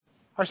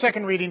Our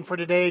second reading for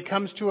today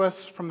comes to us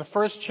from the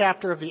first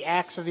chapter of the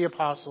Acts of the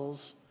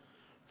Apostles,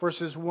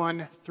 verses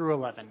 1 through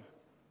 11.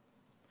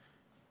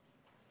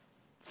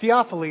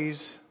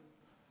 Theophilus,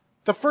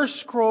 the first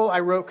scroll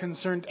I wrote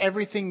concerned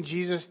everything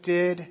Jesus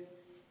did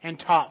and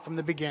taught from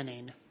the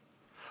beginning,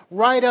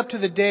 right up to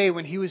the day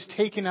when he was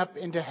taken up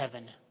into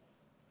heaven.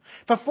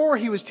 Before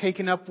he was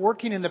taken up,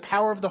 working in the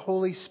power of the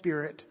Holy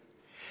Spirit,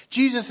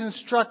 Jesus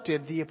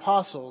instructed the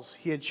apostles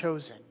he had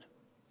chosen.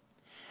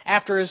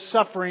 After his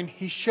suffering,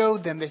 he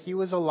showed them that he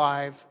was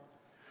alive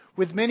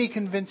with many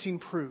convincing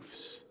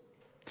proofs.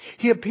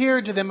 He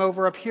appeared to them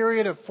over a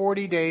period of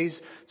 40 days,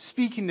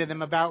 speaking to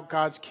them about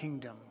God's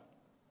kingdom.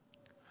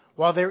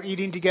 While they were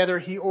eating together,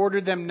 he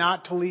ordered them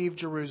not to leave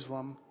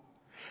Jerusalem,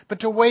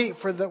 but to wait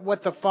for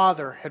what the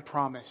Father had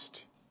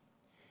promised.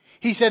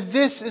 He said,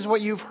 "This is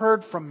what you've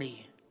heard from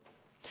me.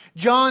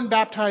 John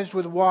baptized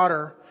with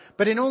water,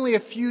 but in only a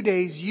few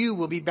days you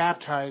will be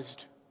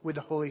baptized with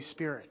the Holy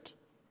Spirit."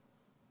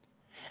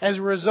 As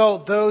a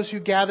result, those who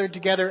gathered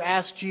together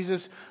asked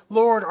Jesus,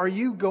 "Lord, are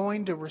you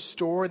going to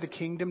restore the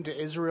kingdom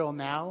to Israel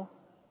now?"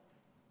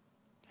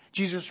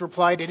 Jesus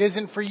replied, "It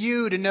isn't for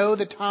you to know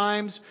the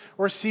times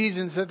or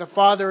seasons that the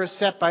Father has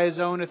set by his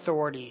own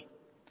authority.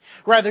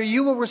 Rather,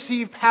 you will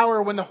receive power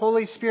when the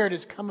Holy Spirit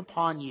has come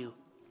upon you.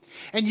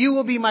 And you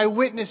will be my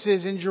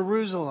witnesses in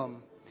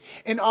Jerusalem,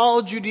 in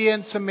all Judea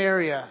and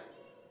Samaria,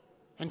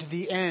 and to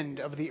the end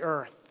of the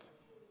earth."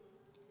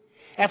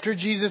 After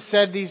Jesus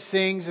said these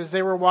things, as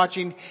they were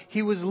watching,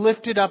 he was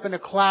lifted up and a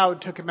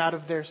cloud took him out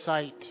of their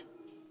sight.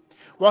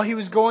 While he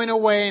was going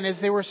away and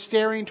as they were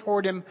staring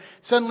toward him,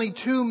 suddenly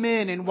two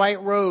men in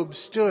white robes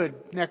stood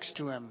next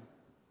to him.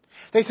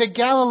 They said,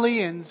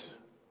 "Galileans,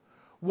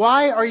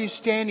 why are you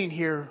standing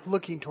here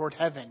looking toward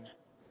heaven?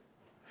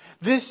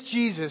 This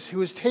Jesus who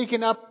was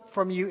taken up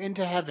from you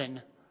into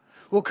heaven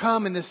will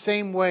come in the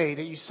same way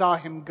that you saw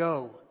him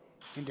go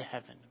into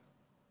heaven."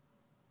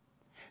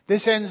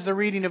 This ends the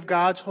reading of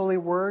God's holy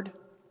word.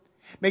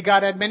 May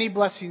God add many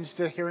blessings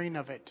to the hearing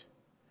of it.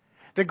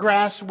 The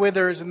grass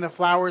withers and the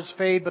flowers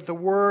fade, but the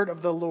word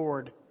of the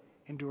Lord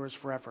endures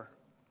forever.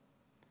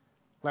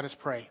 Let us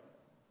pray.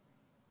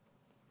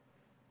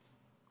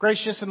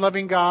 Gracious and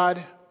loving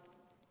God,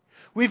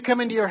 we've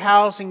come into your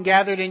house and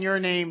gathered in your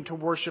name to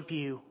worship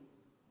you.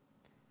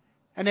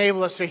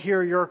 Enable us to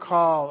hear your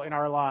call in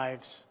our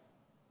lives.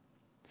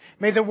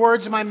 May the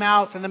words of my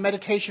mouth and the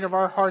meditation of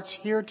our hearts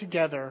here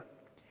together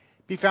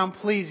be found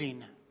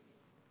pleasing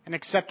and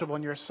acceptable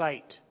in your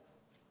sight.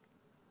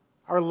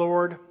 Our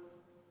Lord,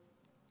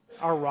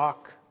 our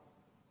rock,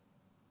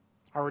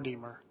 our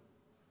Redeemer.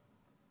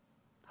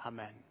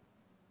 Amen.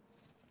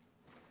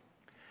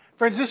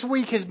 Friends, this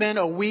week has been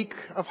a week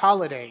of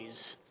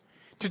holidays.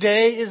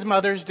 Today is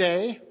Mother's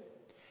Day.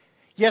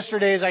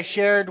 Yesterday, as I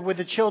shared with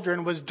the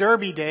children, was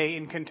Derby Day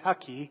in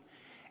Kentucky.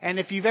 And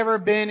if you've ever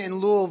been in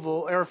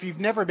Louisville, or if you've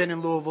never been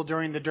in Louisville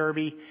during the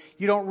Derby,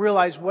 you don't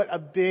realize what a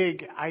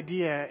big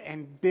idea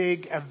and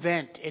big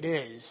event it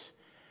is.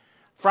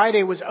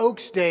 Friday was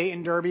Oaks Day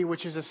in Derby,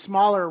 which is a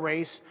smaller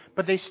race,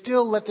 but they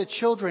still let the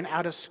children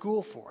out of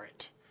school for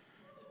it.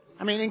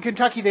 I mean, in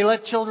Kentucky, they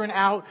let children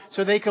out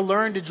so they could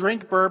learn to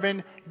drink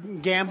bourbon,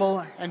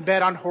 gamble, and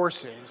bet on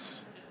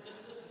horses.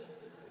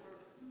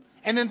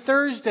 And then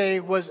Thursday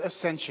was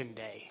Ascension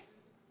Day.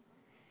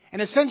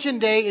 And Ascension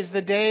Day is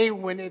the day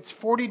when it's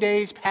 40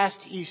 days past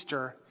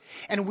Easter,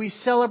 and we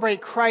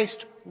celebrate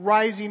Christ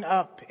rising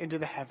up into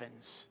the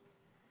heavens.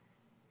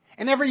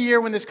 And every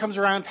year when this comes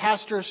around,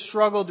 pastors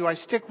struggle. Do I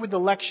stick with the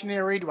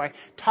lectionary? Do I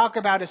talk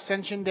about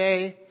Ascension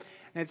Day?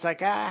 And it's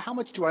like, how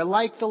much do I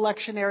like the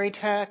lectionary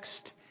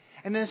text?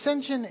 And then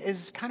Ascension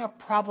is kind of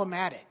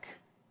problematic.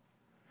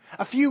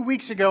 A few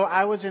weeks ago,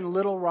 I was in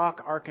Little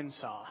Rock,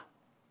 Arkansas.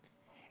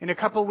 In a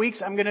couple of weeks,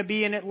 I'm going to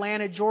be in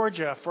Atlanta,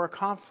 Georgia for a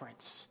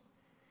conference.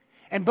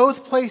 And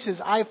both places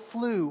I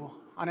flew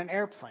on an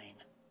airplane.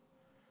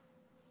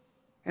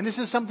 And this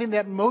is something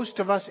that most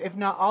of us, if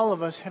not all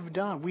of us, have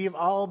done. We have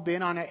all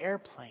been on an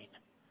airplane.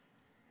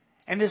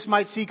 And this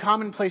might seem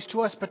commonplace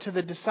to us, but to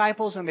the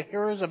disciples and the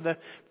heroes of the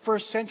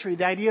first century,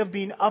 the idea of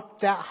being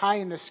up that high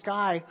in the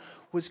sky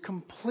was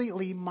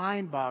completely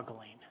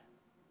mind-boggling.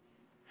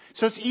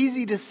 So it's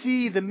easy to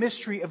see the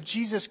mystery of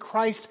Jesus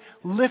Christ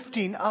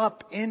lifting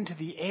up into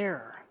the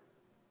air.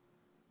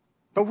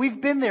 But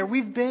we've been there.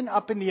 We've been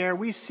up in the air.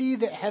 We see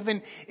that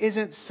heaven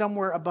isn't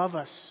somewhere above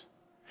us.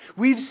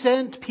 We've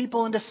sent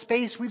people into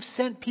space. We've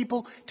sent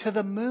people to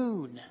the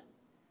moon.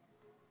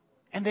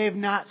 And they have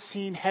not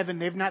seen heaven.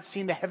 They've not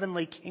seen the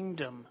heavenly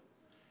kingdom.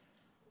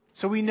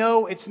 So we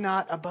know it's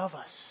not above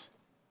us.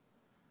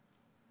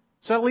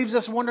 So it leaves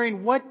us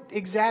wondering, what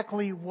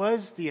exactly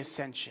was the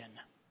ascension?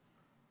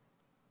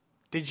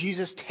 Did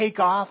Jesus take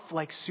off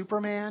like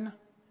Superman?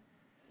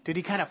 Did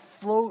he kind of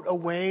float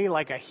away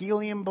like a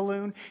helium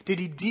balloon? Did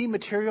he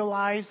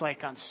dematerialize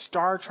like on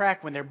Star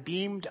Trek when they're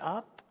beamed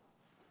up?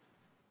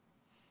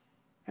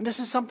 And this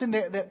is something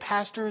that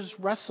pastors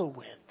wrestle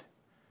with.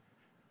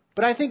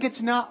 But I think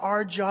it's not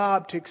our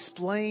job to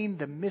explain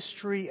the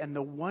mystery and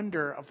the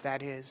wonder of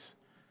that is.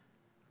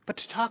 but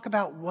to talk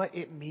about what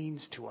it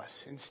means to us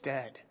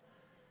instead.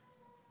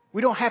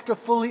 We don't have to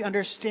fully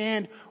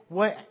understand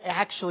what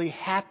actually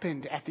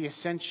happened at the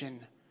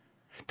ascension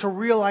to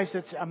realize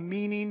that's a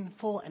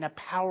meaningful and a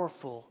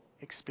powerful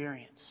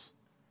experience.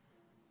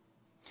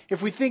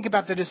 If we think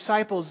about the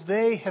disciples,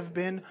 they have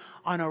been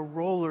on a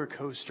roller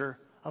coaster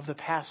of the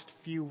past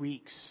few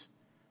weeks.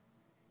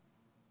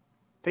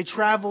 They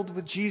traveled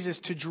with Jesus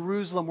to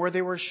Jerusalem, where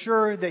they were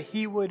sure that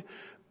He would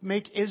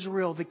make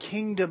Israel the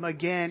kingdom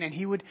again and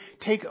He would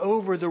take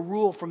over the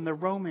rule from the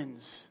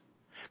Romans.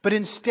 But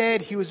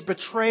instead, He was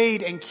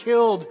betrayed and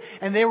killed,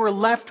 and they were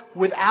left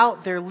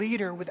without their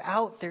leader,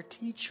 without their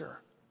teacher.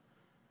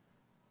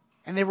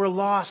 And they were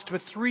lost.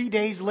 But 3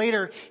 days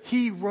later,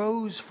 He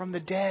rose from the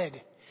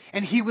dead.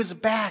 And He was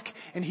back,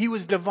 and He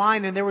was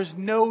divine, and there was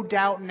no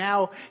doubt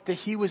now that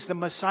He was the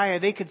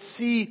Messiah. They could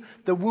see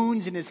the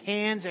wounds in His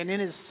hands and in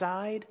His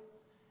side.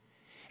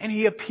 And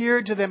He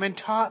appeared to them and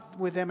taught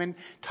with them and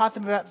taught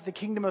them about the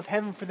kingdom of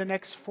heaven for the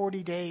next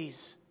 40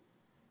 days.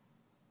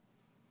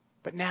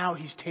 But now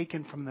He's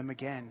taken from them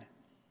again.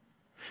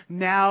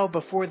 Now,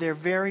 before their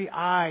very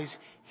eyes,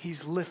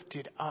 He's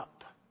lifted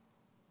up.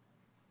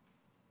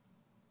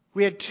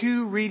 We had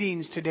 2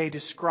 readings today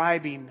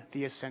describing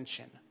the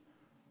ascension.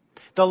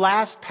 The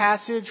last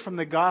passage from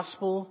the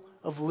Gospel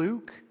of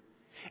Luke,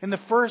 and the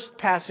first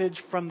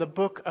passage from the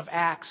book of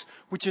Acts,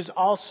 which is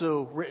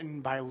also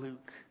written by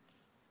Luke.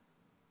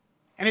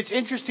 And it's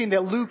interesting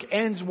that Luke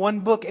ends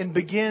one book and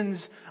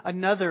begins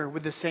another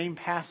with the same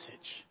passage.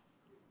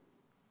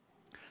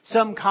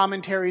 Some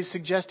commentaries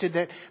suggested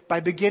that by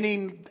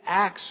beginning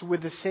Acts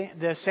with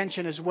the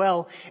ascension as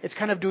well, it's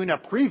kind of doing a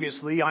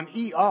previously on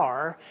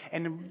ER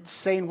and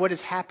saying what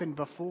has happened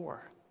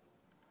before.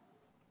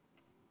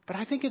 But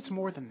I think it's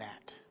more than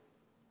that.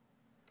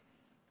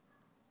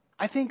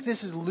 I think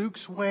this is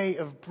Luke's way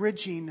of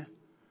bridging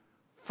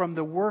from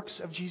the works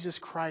of Jesus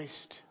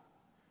Christ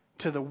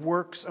to the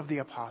works of the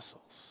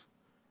apostles.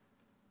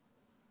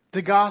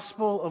 The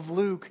Gospel of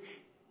Luke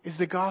is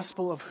the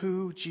gospel of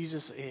who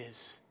Jesus is.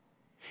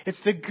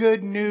 It's the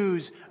good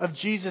news of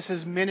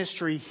Jesus'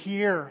 ministry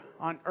here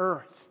on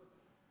earth.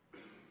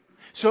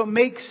 So it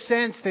makes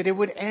sense that it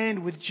would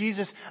end with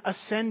Jesus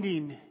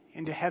ascending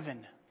into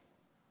heaven.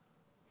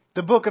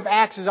 The book of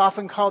Acts is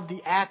often called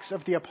the Acts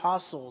of the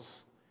Apostles.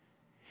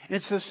 And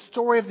it's the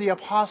story of the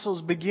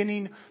apostles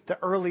beginning the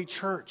early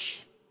church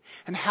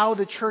and how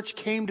the church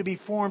came to be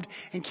formed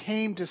and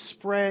came to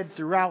spread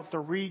throughout the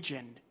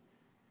region.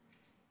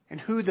 And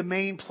who the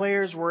main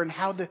players were and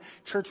how the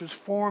church was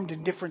formed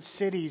in different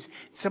cities,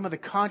 some of the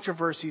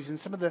controversies and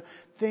some of the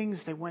things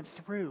they went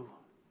through.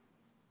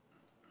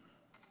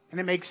 And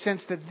it makes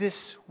sense that this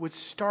would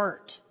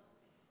start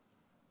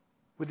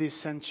with the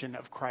ascension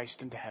of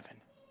Christ into heaven.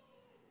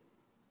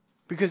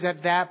 Because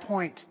at that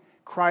point,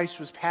 Christ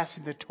was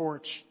passing the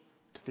torch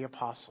to the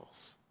apostles.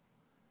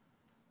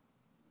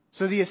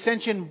 So the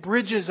ascension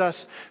bridges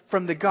us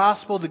from the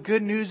gospel, the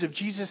good news of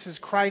Jesus'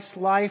 Christ's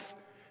life,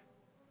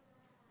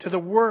 to the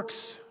works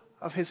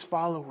of His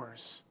followers,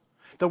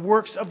 the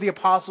works of the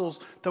apostles,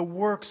 the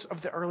works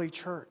of the early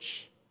church.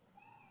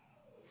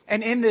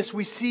 And in this,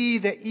 we see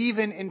that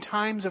even in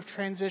times of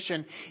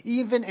transition,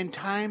 even in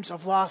times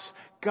of loss,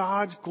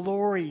 God's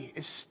glory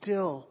is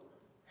still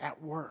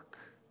at work.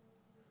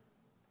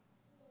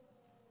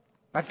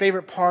 My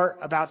favorite part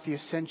about the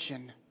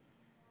ascension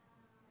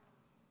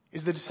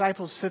is the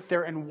disciples sit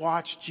there and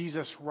watch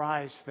Jesus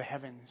rise to the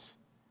heavens.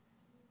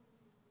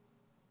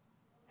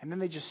 And then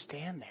they just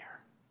stand there.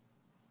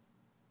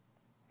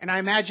 And I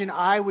imagine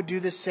I would do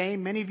the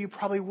same. Many of you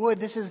probably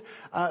would. This is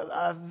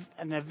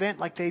an event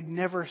like they'd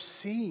never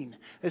seen.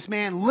 This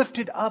man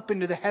lifted up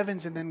into the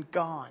heavens and then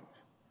gone.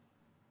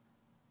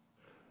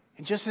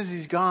 And just as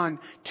He's gone,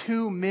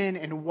 2 men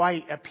in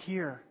white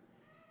appear.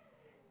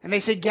 And they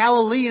say,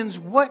 "Galileans,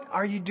 what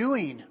are you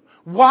doing?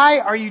 Why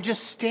are you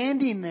just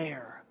standing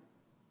there?"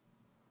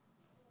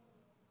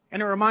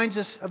 And it reminds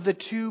us of the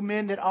 2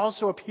 men that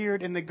also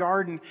appeared in the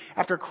garden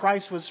after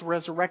Christ was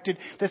resurrected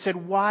that said,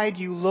 "Why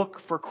do you look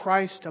for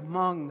Christ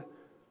among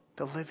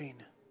the living?"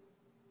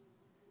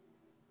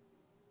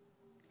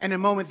 And in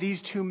a moment,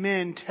 these 2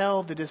 men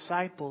tell the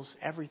disciples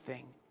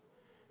everything.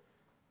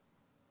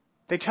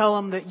 They tell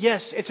them that,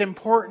 yes, it's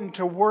important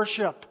to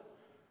worship,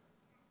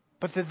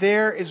 but that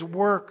there is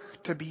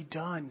work to be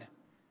done.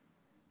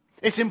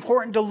 It's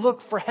important to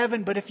look for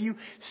heaven, but if you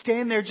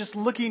stand there just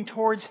looking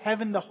towards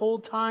heaven the whole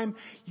time,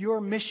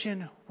 your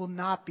mission will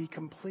not be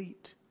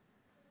complete.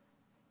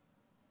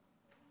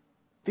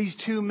 These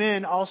 2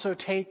 men also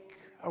take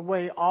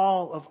away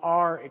all of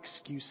our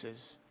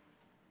excuses.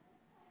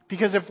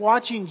 Because if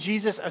watching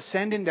Jesus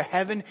ascend into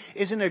heaven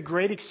isn't a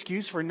great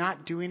excuse for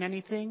not doing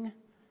anything,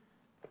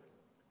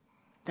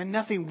 then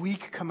nothing we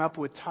could come up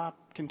with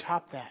can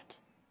top that.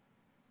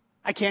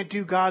 I can't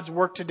do God's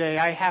work today.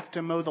 I have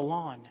to mow the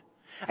lawn.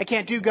 I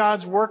can't do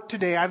God's work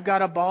today. I've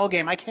got a ball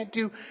game. I can't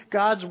do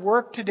God's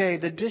work today.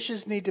 The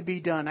dishes need to be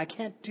done. I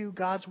can't do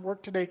God's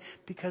work today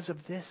because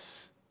of this.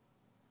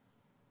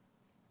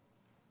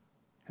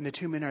 And the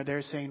 2 men are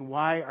there saying,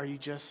 "Why are you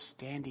just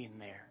standing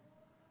there?"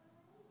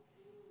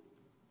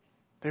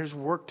 There's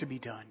work to be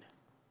done.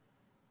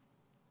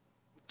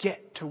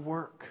 Get to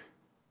work.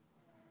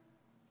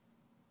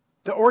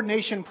 The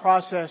ordination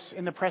process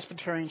in the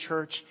Presbyterian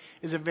Church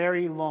is a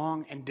very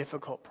long and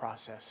difficult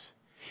process.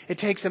 It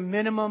takes a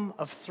minimum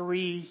of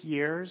 3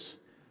 years.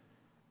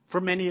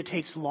 For many, it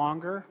takes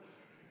longer.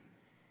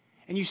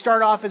 And you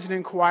start off as an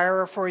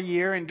inquirer for a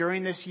year, and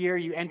during this year,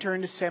 you enter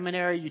into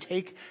seminary, you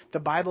take the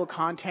Bible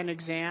content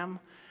exam,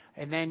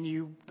 and then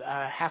you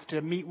have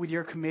to meet with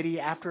your committee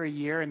after a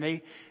year, and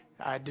they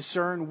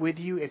discern with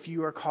you if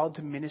you are called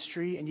to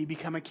ministry, and you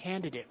become a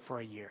candidate for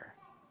a year.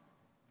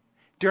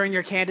 During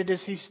your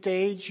candidacy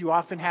stage, you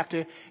often have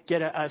to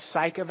get a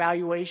psych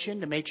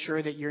evaluation to make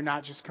sure that you're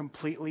not just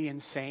completely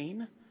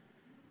insane,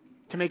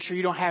 to make sure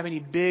you don't have any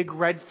big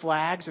red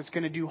flags that's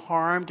going to do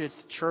harm to the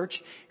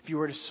church if you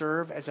were to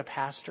serve as a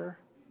pastor.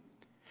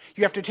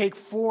 You have to take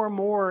 4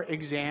 more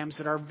exams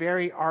that are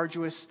very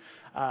arduous,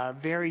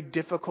 very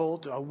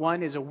difficult.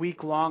 One is a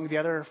week long. The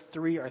other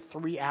 3 are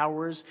 3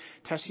 hours,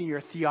 testing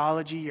your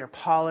theology, your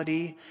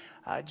polity,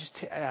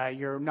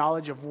 your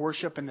knowledge of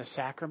worship and the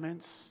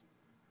sacraments.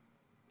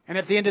 And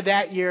at the end of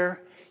that year,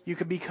 you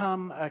could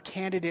become a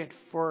candidate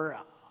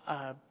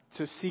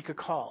to seek a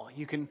call.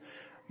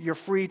 You're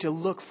free to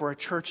look for a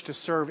church to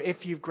serve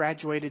if you've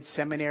graduated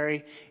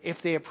seminary, if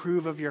they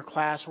approve of your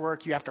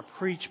classwork. You have to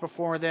preach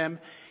before them.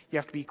 You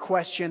have to be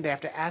questioned. They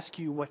have to ask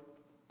you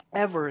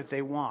whatever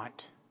they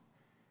want.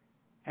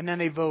 And then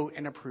they vote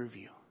and approve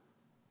you.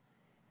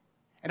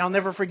 And I'll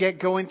never forget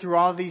going through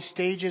all these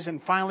stages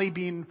and finally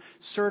being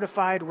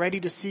certified,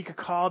 ready to seek a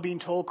call, being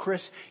told,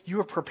 Chris, you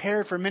are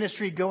prepared for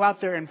ministry. Go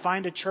out there and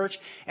find a church.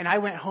 And I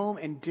went home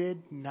and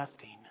did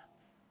nothing.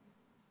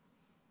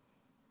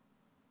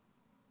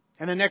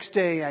 And the next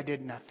day I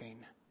did nothing.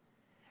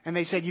 And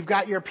they said, you've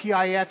got your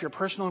PIF, your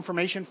personal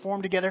information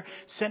form together.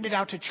 Send it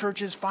out to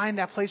churches. Find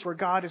that place where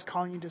God is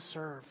calling you to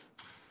serve.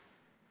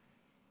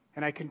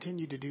 And I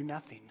continued to do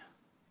nothing.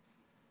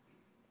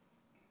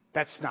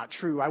 That's not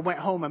true. I went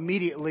home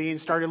immediately and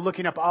started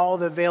looking up all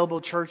the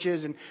available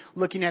churches and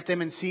looking at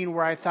them and seeing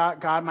where I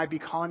thought God might be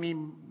calling me,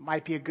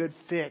 might be a good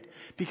fit,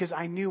 because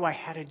I knew I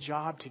had a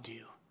job to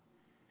do.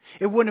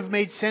 It wouldn't have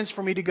made sense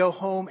for me to go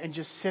home and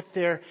just sit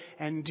there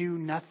and do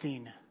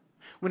nothing.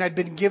 When I'd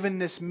been given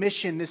this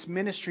mission, this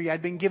ministry,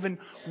 I'd been given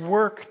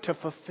work to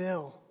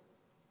fulfill.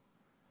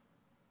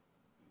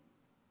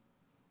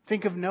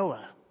 Think of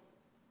Noah.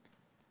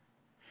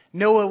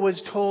 Noah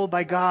was told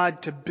by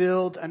God to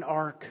build an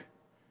ark,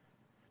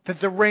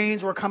 that the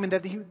rains were coming,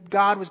 that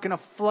God was going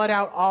to flood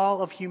out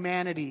all of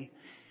humanity,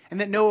 and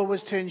that Noah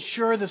was to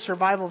ensure the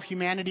survival of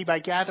humanity by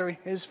gathering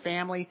his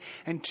family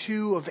and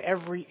 2 of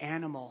every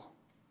animal.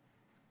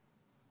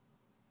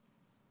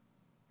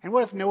 And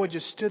what if Noah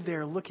just stood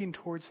there looking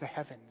towards the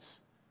heavens?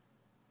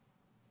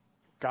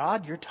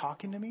 God, you're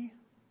talking to me?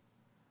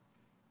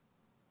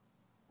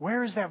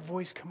 Where is that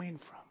voice coming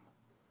from?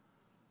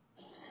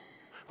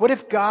 What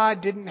if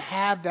God didn't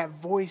have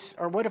that voice,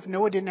 or what if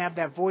Noah didn't have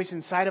that voice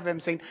inside of him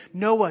saying,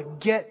 Noah,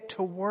 get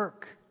to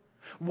work.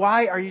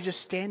 Why are you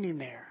just standing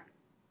there?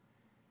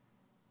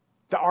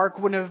 The ark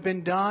wouldn't have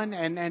been done,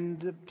 and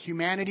the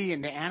humanity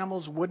and the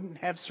animals wouldn't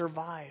have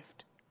survived.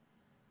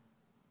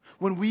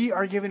 When we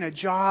are given a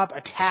job,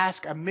 a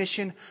task, a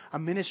mission, a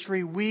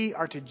ministry, we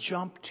are to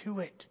jump to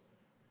it.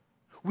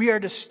 We are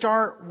to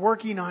start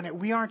working on it.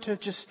 We aren't to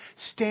just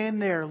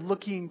stand there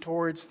looking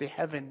towards the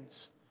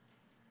heavens.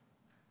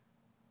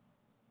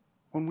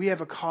 When we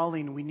have a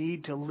calling, we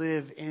need to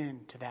live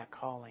into that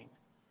calling.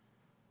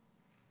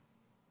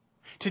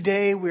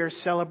 Today we are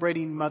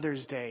celebrating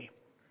Mother's Day.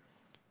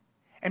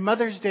 And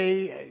Mother's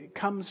Day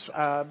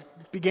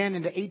began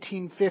in the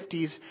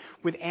 1850s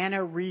with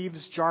Anna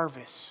Reeves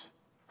Jarvis.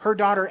 Her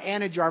daughter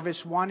Anna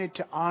Jarvis wanted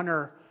to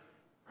honor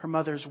her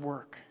mother's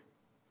work.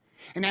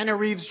 And Anna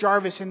Reeves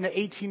Jarvis in the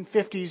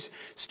 1850s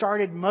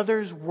started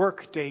Mother's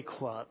Work Day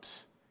clubs.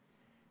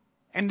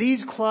 And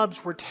these clubs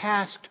were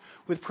tasked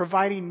with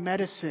providing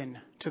medicine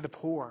to the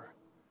poor,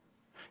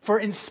 for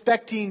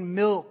inspecting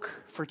milk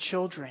for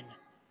children,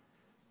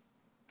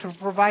 to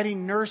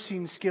providing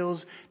nursing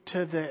skills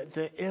to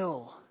the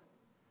ill,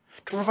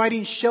 to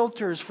providing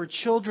shelters for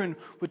children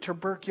with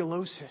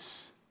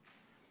tuberculosis.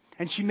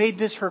 And she made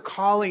this her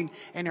calling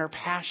and her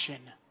passion.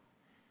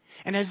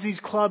 And as these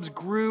clubs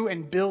grew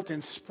and built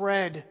and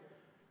spread,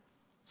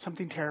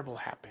 something terrible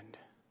happened.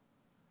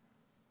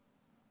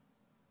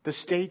 The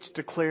states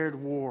declared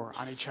war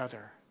on each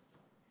other.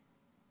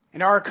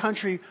 And our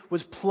country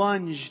was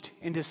plunged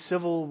into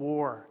civil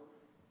war.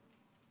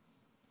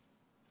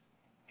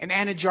 And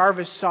Anna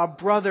Jarvis saw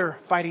brother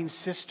fighting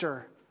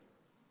sister,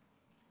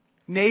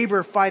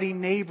 neighbor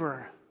fighting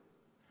neighbor,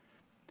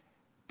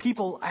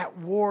 people at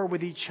war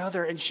with each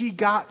other. And she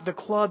got the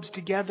clubs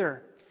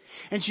together.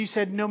 And she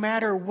said, no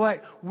matter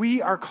what,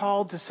 we are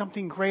called to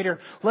something greater.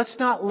 Let's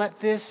not let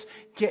this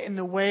get in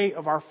the way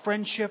of our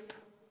friendship,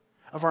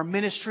 of our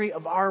ministry,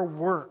 of our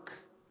work.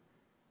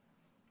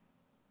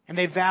 And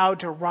they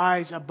vowed to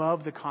rise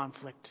above the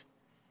conflict.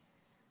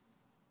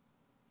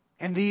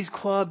 And these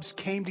clubs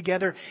came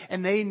together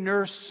and they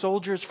nursed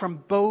soldiers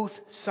from both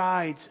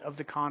sides of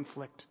the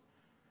conflict.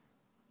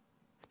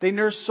 They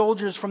nursed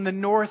soldiers from the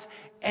north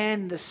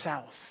and the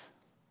south.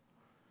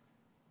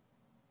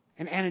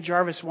 And Anna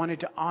Jarvis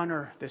wanted to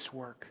honor this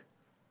work.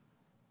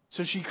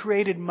 So she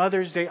created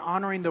Mother's Day,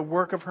 honoring the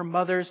work of her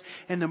mothers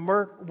and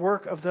the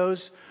work of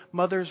those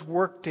mothers'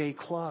 workday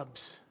clubs.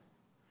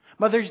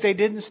 Mother's Day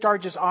didn't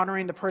start just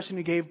honoring the person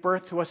who gave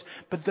birth to us,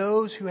 but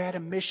those who had a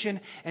mission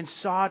and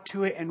saw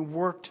to it and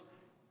worked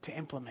to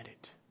implement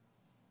it.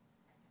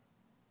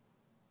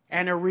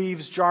 Anna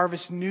Reeves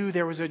Jarvis knew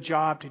there was a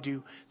job to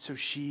do, so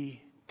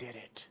she did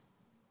it.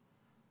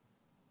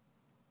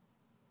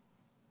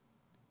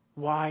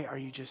 Why are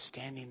you just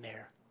standing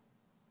there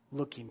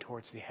looking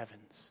towards the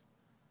heavens?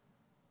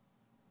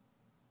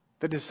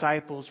 The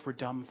disciples were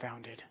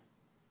dumbfounded.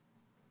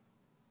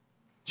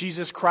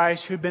 Jesus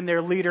Christ, who had been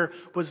their leader,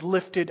 was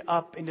lifted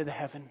up into the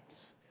heavens.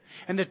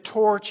 And the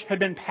torch had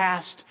been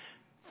passed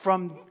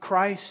from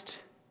Christ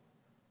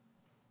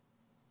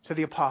to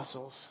the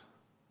apostles,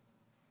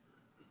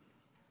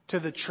 to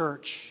the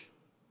church,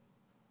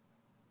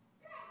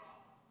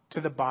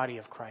 to the body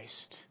of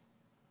Christ.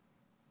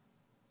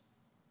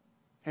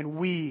 And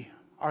we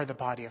are the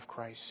body of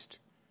Christ.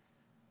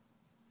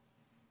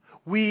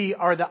 We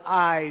are the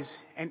eyes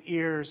and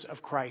ears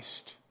of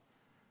Christ.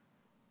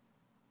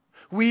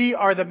 We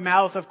are the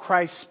mouth of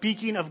Christ,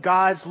 speaking of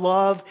God's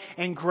love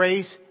and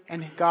grace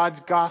and God's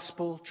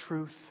gospel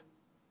truth.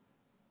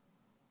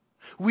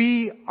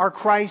 We are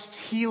Christ's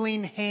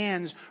healing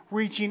hands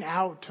reaching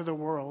out to the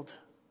world.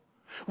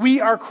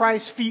 We are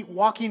Christ's feet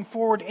walking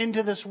forward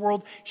into this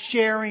world,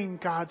 sharing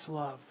God's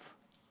love.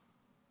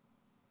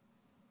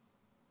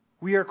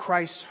 We are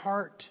Christ's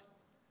heart.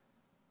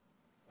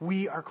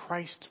 We are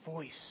Christ's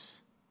voice.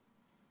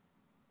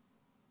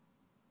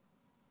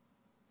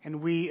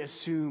 And we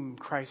assume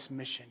Christ's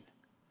mission.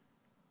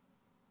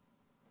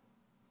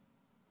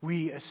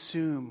 We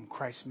assume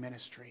Christ's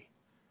ministry.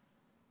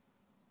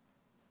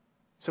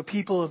 So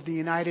people of the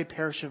United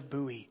Parish of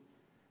Bowie,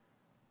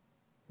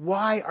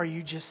 why are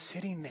you just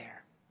sitting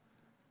there?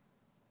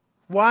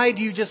 Why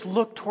do you just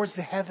look towards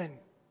the heaven?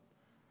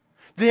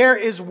 There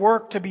is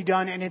work to be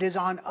done, and it is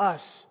on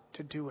us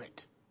to do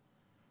it.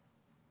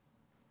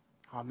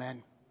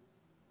 Amen.